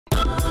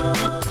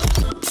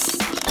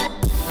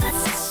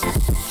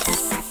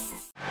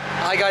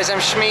Hi guys, I'm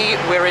Shmi.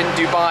 We're in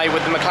Dubai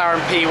with the McLaren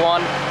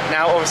P1.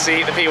 Now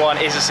obviously the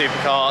P1 is a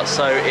supercar,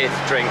 so it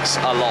drinks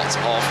a lot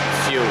of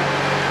fuel.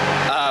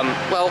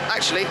 Well,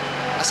 actually,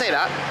 I say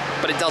that,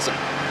 but it doesn't.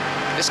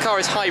 This car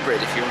is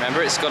hybrid, if you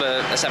remember. It's got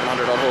a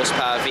 700 odd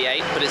horsepower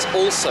V8, but it's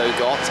also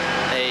got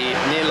a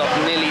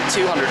nearly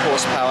 200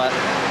 horsepower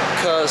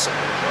KERS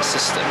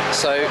system.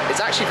 So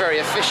it's actually very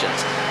efficient.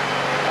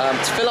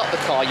 To fill up the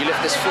car, you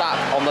lift this flap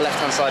on the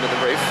left-hand side of the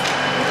roof.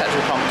 The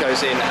petrol pump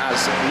goes in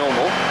as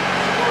normal.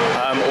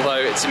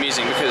 Although it's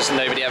amusing because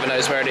nobody ever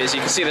knows where it is.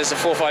 You can see there's a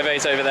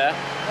 458 over there.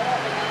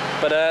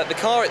 But the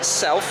car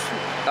itself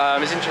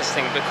is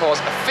interesting because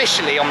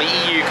officially on the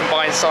EU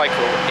combined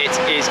cycle it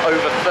is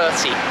over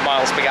 30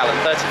 miles per gallon,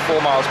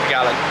 34 miles per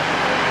gallon.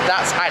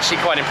 That's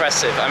actually quite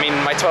impressive. I mean,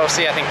 my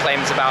 12C I think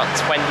claims about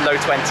low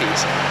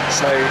 20s,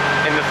 so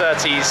in the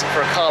 30s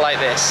for a car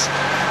like this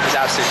is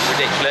absolutely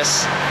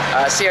ridiculous.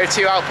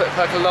 CO2 output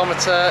per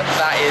kilometre,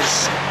 that is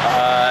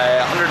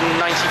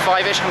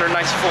 195-ish,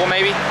 194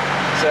 maybe.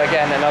 So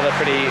again, another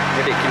pretty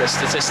ridiculous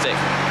statistic.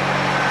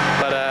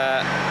 But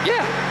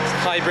yeah,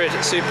 hybrid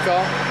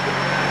supercar.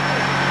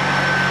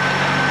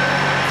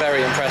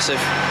 Very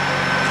impressive.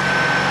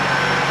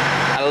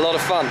 And a lot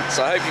of fun.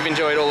 So I hope you've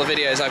enjoyed all the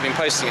videos I've been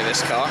posting of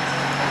this car.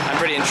 I'm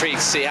pretty intrigued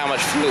to see how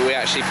much fuel we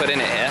actually put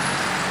in it here.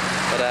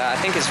 But I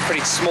think it's a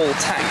pretty small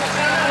tank,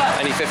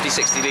 only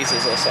 50-60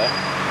 litres or so.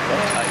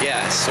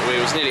 Yeah, so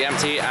it was nearly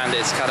empty and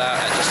it's cut out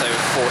at just over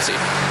 40,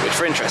 which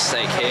for interest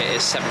sake here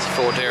is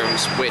 74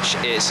 dirhams, which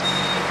is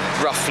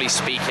roughly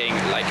speaking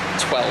like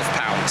 12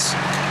 pounds.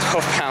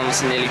 12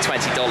 pounds, nearly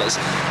 $20,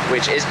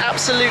 which is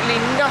absolutely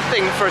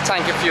nothing for a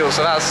tank of fuel,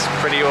 so that's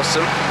pretty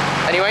awesome.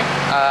 Anyway,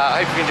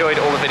 I hope you enjoyed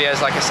all the videos.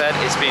 Like I said,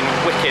 it's been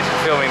wicked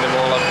filming them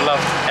all. I've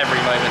loved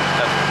every moment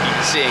of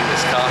seeing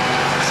this car.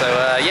 So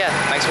yeah,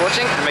 thanks for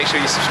watching, and make sure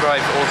you subscribe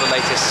for all the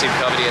latest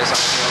supercar videos on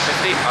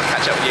 50. I'll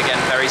catch up with you again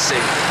very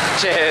soon.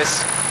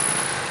 Cheers!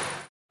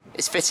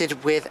 It's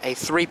fitted with a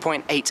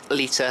 3.8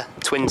 litre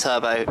twin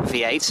turbo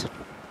V8.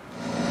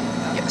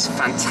 Get this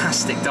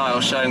fantastic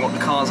dial showing what the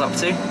car's up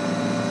to.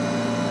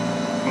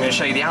 I'm going to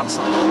show you the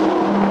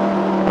outside.